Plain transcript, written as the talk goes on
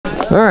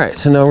All right,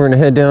 so now we're going to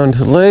head down to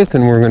the lake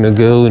and we're going to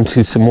go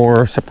into some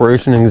more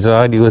separation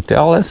anxiety with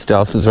Dallas.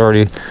 Dallas has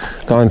already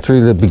gone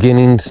through the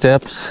beginning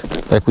steps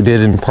like we did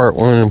in part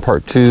 1 and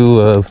part 2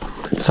 of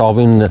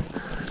solving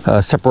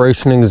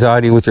separation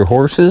anxiety with your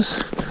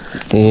horses.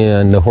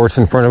 And the horse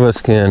in front of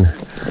us can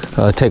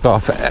take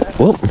off at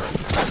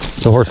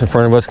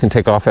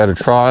a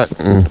trot,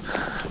 and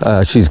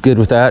she's good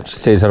with that. She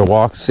stays at a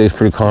walk, stays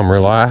pretty calm,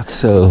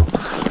 relaxed.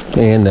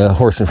 And the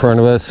horse in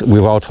front of us,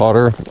 we've also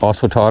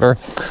taught her,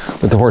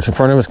 but the horse in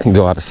front of us can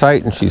go out of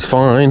sight and she's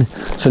fine.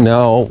 So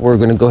now we're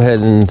going to go ahead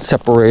and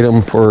separate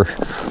them for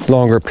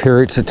longer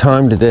periods of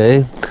time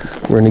today.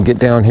 We're going to get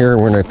down here,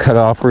 we're going to cut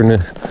off, the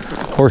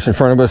horse in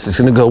front of us is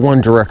going to go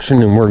one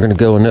direction and we're going to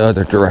go in the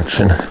other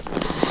direction.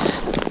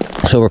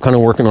 So we're kind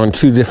of working on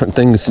 2 different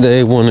things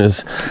today. One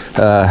is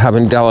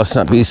having Dallas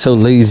not be so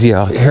lazy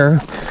out here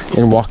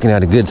and walking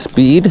at a good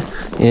speed.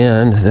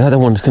 And the other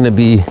one's going to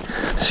be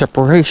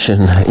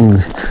separation and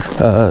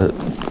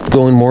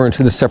going more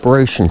into the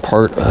separation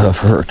part of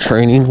her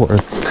training where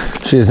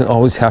she doesn't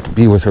always have to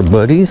be with her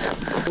buddies.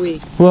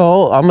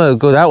 Well, I'm going to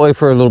go that way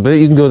for a little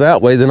bit. You can go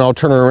that way, then I'll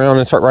turn her around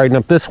and start riding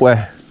up this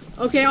way.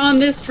 Okay, on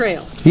this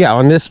trail? Yeah,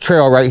 on this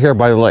trail right here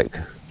by the lake.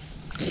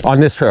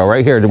 On this trail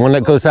right here, the one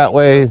that goes that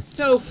way.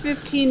 So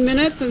 15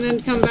 minutes and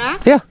then come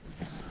back? Yeah.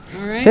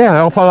 All right.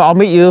 Yeah, I'll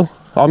meet you.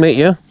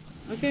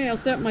 Okay, I'll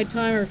set my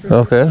timer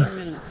for 15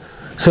 minutes.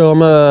 So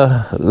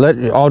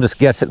I'll just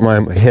guess it in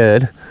my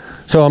head.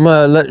 So I'm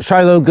gonna let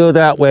Shiloh go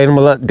that way, and I'm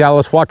gonna let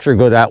Dallas Watcher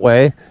go that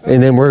way,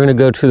 and then we're gonna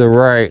go to the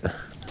right.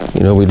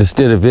 You know, we just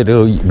did a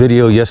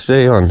video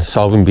yesterday on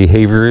solving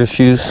behavior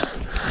issues.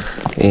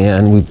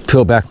 And we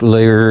peel back the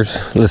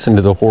layers, listen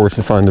to the horse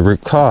and find the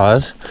root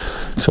cause.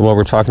 So while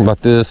we're talking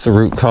about this, the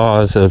root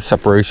cause of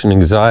separation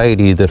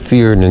anxiety, the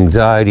fear and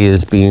anxiety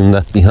is being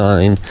left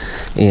behind,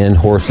 and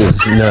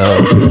horses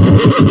know.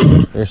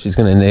 There, she's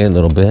gonna neigh a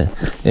little bit.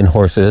 And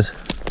horses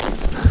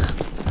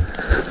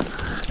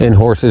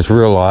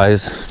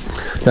realize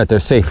that they're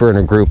safer in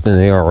a group than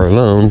they are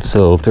alone.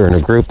 So if they're in a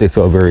group, they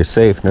feel very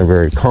safe and they're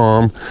very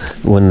calm.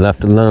 When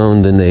left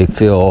alone, then they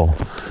feel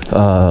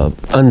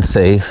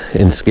unsafe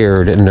and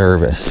scared and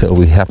nervous. So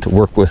we have to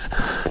work with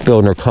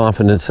building her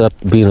confidence up,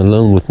 being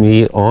alone with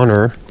me on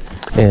her.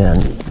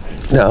 And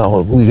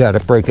now we got to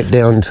break it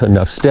down into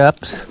enough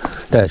steps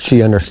that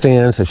she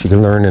understands so she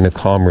can learn in a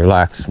calm,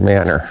 relaxed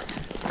manner.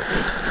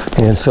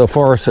 And so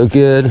far so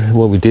good.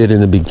 What we did in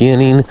the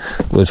beginning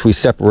was we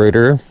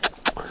separated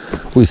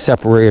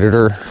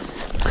her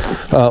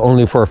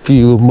only for a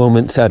few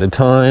moments at a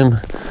time,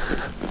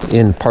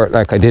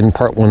 like I did in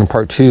part 1 and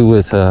part 2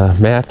 with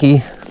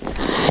Mackie.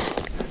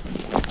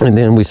 And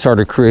then we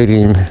started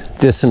creating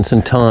distance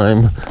and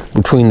time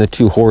between the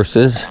 2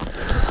 horses,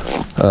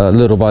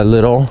 little by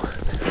little.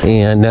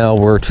 And now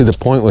we're to the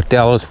point with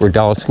Dallas where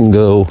Dallas can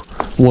go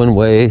one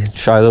way,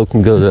 Shiloh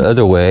can go the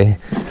other way,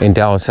 and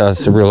Dallas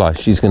has to realize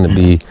she's going to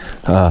be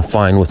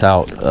fine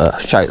without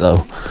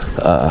Shiloh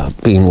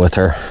being with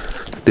her.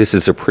 This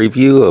is a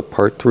preview of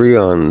part 3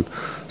 on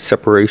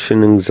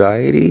separation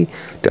anxiety.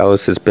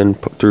 Dallas has been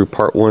through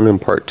part 1 and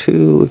part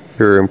 2.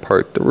 Here in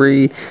part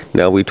 3,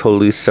 now we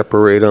totally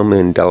separate them,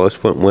 and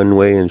Dallas went one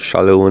way and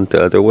Shiloh went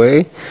the other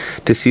way.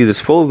 To see this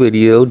full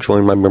video,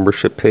 join my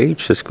membership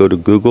page. Just go to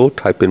Google,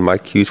 type in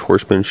Mike Hughes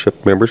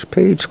Horsemanship members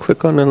page,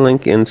 click on the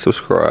link and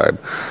subscribe.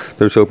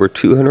 There's over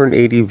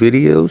 280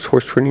 videos,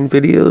 horse training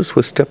videos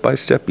with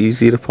step-by-step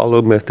easy to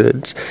follow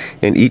methods,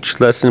 and each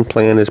lesson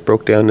plan is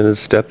broke down into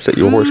steps that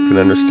your horse can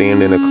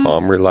understand in a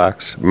calm,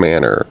 relaxed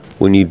manner.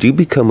 When you do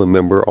become a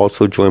member,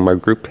 also join my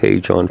group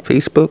page on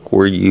Facebook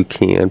where you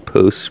can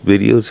post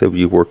videos of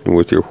you working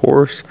with your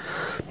horse,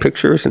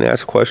 pictures, and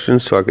ask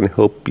questions so I can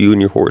help you and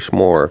your horse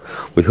more.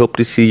 We hope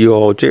to see you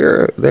all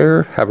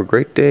there. Have a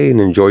great day and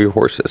enjoy your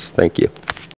horses. Thank you.